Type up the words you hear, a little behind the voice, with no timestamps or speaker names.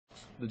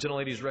The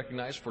gentlelady is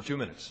recognized for 2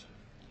 minutes.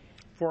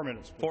 4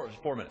 minutes.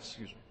 4 minutes,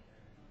 excuse me.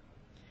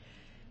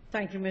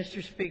 Thank you,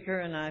 Mr. Speaker,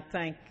 and I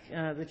thank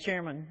the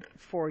chairman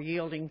for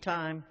yielding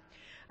time.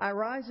 I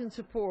rise in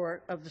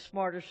support of the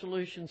Smarter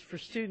Solutions for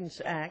Students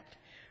Act,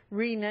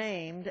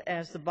 renamed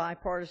as the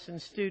Bipartisan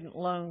Student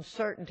Loan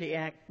Certainty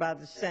Act by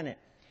the Senate.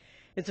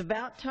 It's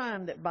about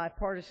time that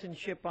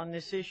bipartisanship on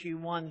this issue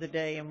won the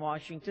day in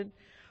Washington.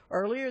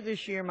 Earlier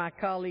this year, my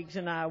colleagues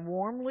and I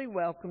warmly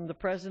welcomed the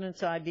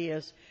President's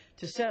ideas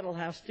to settle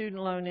how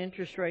student loan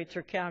interest rates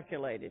are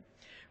calculated.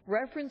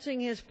 Referencing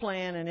his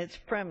plan and its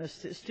premise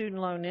that student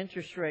loan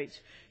interest rates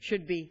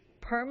should be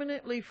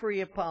permanently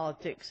free of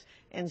politics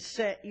and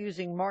set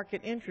using market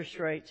interest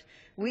rates,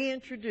 we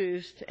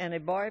introduced and a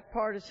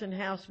bipartisan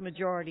House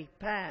majority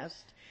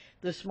passed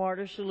the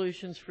Smarter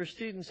Solutions for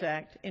Students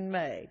Act in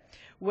May,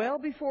 well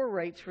before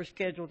rates were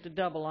scheduled to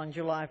double on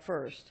July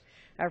 1st.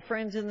 Our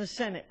friends in the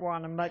Senate were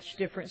on a much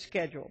different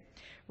schedule.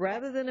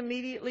 Rather than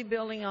immediately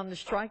building on the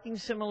striking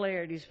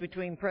similarities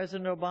between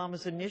President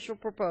Obama's initial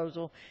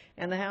proposal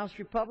and the House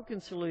Republican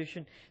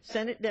solution,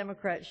 Senate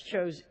Democrats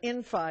chose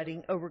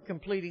infighting over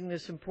completing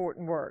this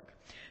important work.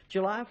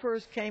 July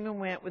 1st came and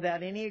went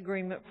without any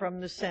agreement from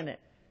the Senate.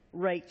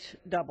 Rates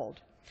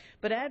doubled.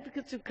 But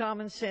advocates of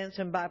common sense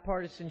and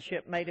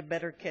bipartisanship made a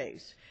better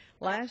case.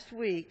 Last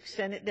week,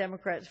 Senate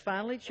Democrats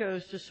finally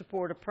chose to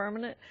support a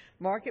permanent,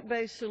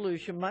 market-based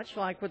solution, much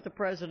like what the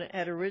President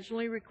had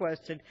originally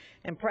requested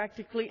and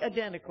practically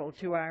identical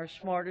to our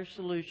Smarter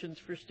Solutions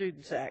for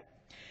Students Act.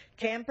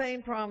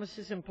 Campaign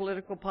promises and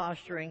political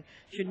posturing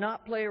should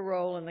not play a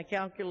role in the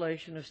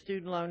calculation of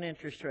student loan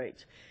interest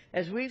rates.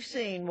 As we've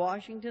seen,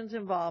 Washington's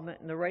involvement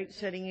in the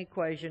rate-setting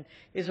equation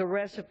is a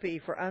recipe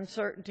for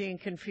uncertainty and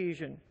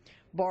confusion.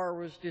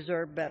 Borrowers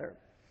deserve better.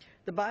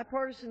 The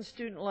Bipartisan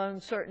Student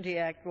Loan Certainty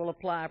Act will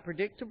apply a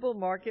predictable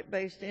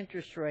market-based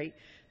interest rate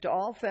to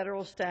all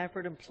federal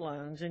Stafford and PLUS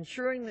loans,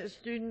 ensuring that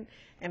student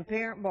and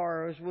parent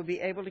borrowers will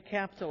be able to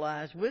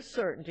capitalize with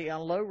certainty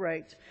on low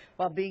rates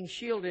while being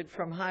shielded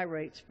from high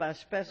rates by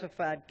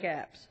specified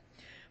caps.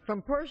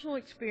 From personal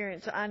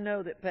experience, I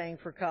know that paying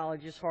for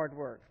college is hard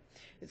work.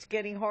 It's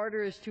getting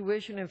harder as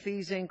tuition and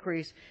fees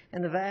increase,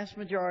 and the vast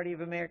majority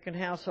of American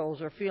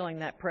households are feeling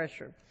that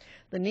pressure.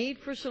 The need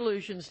for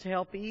solutions to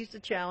help ease the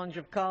challenge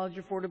of college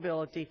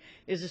affordability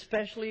is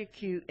especially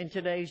acute in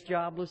today's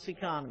jobless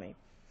economy.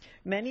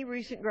 Many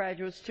recent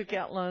graduates took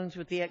out loans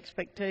with the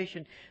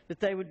expectation that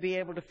they would be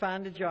able to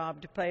find a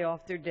job to pay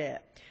off their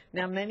debt.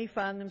 Now many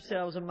find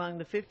themselves among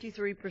the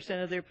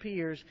 53% of their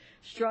peers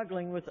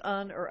struggling with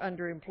or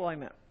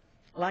underemployment.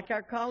 Like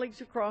our colleagues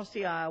across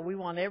the aisle, we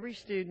want every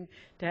student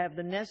to have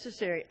the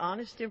necessary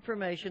honest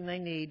information they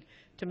need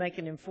to make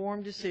an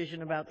informed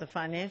decision about the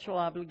financial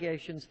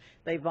obligations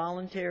they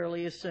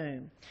voluntarily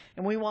assume.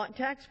 And we want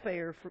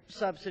taxpayer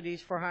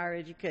subsidies for higher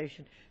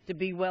education to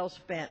be well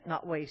spent,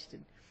 not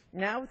wasted.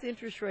 Now, with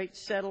interest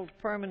rates settled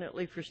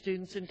permanently for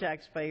students and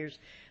taxpayers,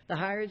 the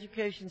Higher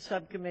Education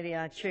Subcommittee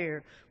I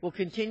chair will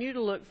continue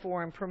to look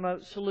for and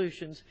promote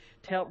solutions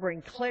to help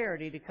bring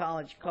clarity to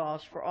college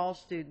costs for all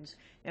students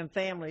and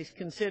families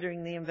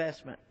considering the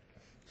investment.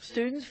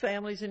 Students,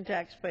 families, and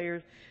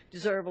taxpayers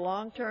deserve a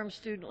long-term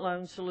student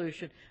loan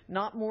solution,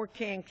 not more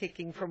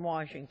can-kicking from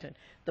Washington.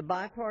 The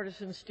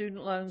Bipartisan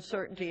Student Loan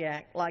Certainty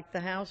Act, like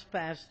the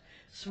House-passed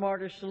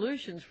Smarter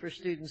Solutions for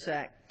Students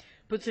Act,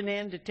 puts an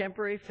end to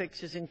temporary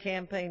fixes and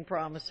campaign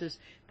promises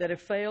that have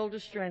failed to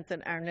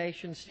strengthen our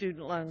nation's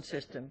student loan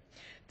system.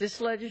 This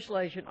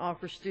legislation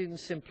offers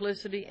students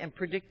simplicity and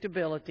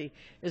predictability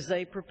as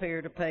they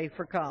prepare to pay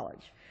for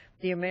college.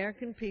 The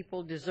American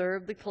people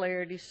deserve the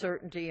clarity,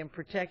 certainty, and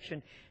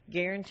protection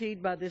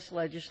guaranteed by this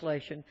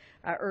legislation.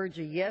 I urge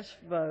a yes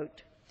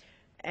vote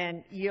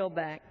and yield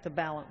back the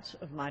balance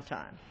of my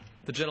time.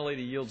 The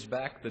gentlelady yields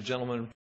back. The gentleman